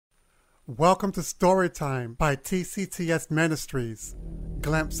Welcome to Storytime by TCTS Ministries,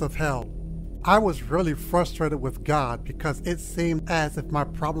 Glimpse of Hell. I was really frustrated with God because it seemed as if my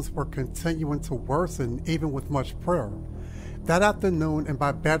problems were continuing to worsen even with much prayer. That afternoon in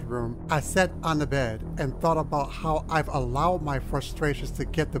my bedroom, I sat on the bed and thought about how I've allowed my frustrations to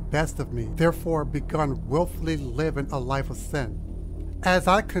get the best of me, therefore begun willfully living a life of sin. As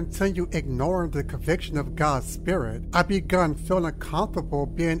I continued ignoring the conviction of God's Spirit, I begun feeling comfortable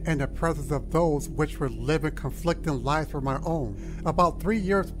being in the presence of those which were living conflicting lives for my own. About 3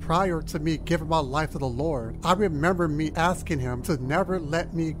 years prior to me giving my life to the Lord, I remember me asking Him to never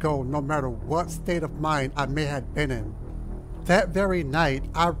let me go no matter what state of mind I may have been in. That very night,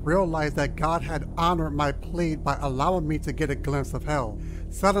 I realized that God had honored my plea by allowing me to get a glimpse of hell.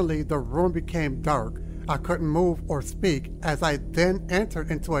 Suddenly, the room became dark. I couldn't move or speak as I then entered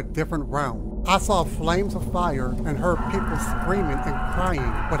into a different realm. I saw flames of fire and heard people screaming and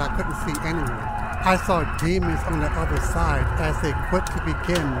crying, but I couldn't see anyone. I saw demons on the other side as they quickly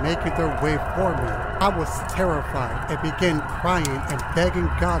began making their way for me. I was terrified and began crying and begging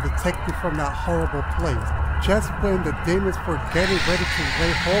God to take me from that horrible place. Just when the demons were getting ready to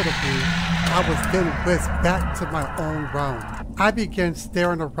lay hold of me, I was then whisked back to my own realm. I began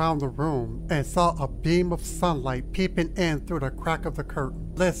staring around the room and saw a beam of sunlight peeping in through the crack of the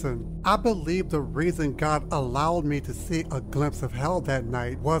curtain. Listen, I believe the reason God allowed me to see a glimpse of hell that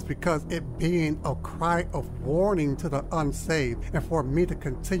night was because it being a cry of warning to the unsaved and for me to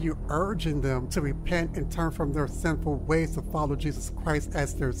continue urging them to repent and turn from their sinful ways to follow Jesus Christ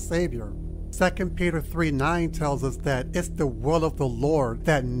as their Savior. 2 Peter 3:9 tells us that it's the will of the Lord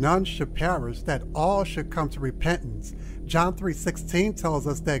that none should perish, that all should come to repentance. John 3:16 tells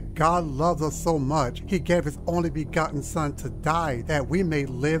us that God loves us so much, He gave His only begotten Son to die that we may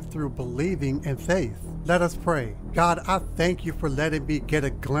live through believing and faith. Let us pray. God, I thank You for letting me get a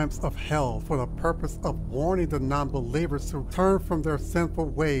glimpse of hell for the purpose of warning the non-believers to turn from their sinful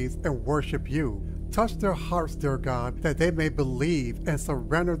ways and worship You. Touch their hearts, dear God, that they may believe and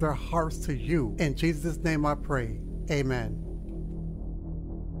surrender their hearts to You. In Jesus' name I pray. Amen.